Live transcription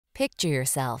Picture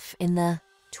yourself in the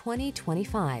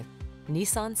 2025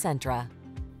 Nissan Sentra.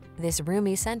 This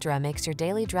roomy Sentra makes your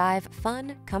daily drive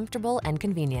fun, comfortable, and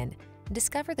convenient.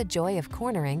 Discover the joy of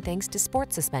cornering thanks to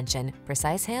sport suspension,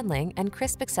 precise handling, and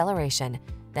crisp acceleration.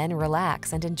 Then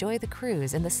relax and enjoy the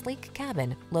cruise in the sleek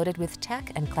cabin loaded with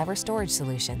tech and clever storage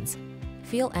solutions.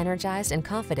 Feel energized and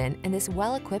confident in this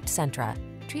well-equipped Sentra.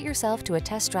 Treat yourself to a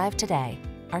test drive today.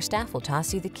 Our staff will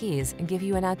toss you the keys and give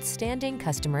you an outstanding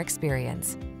customer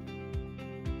experience.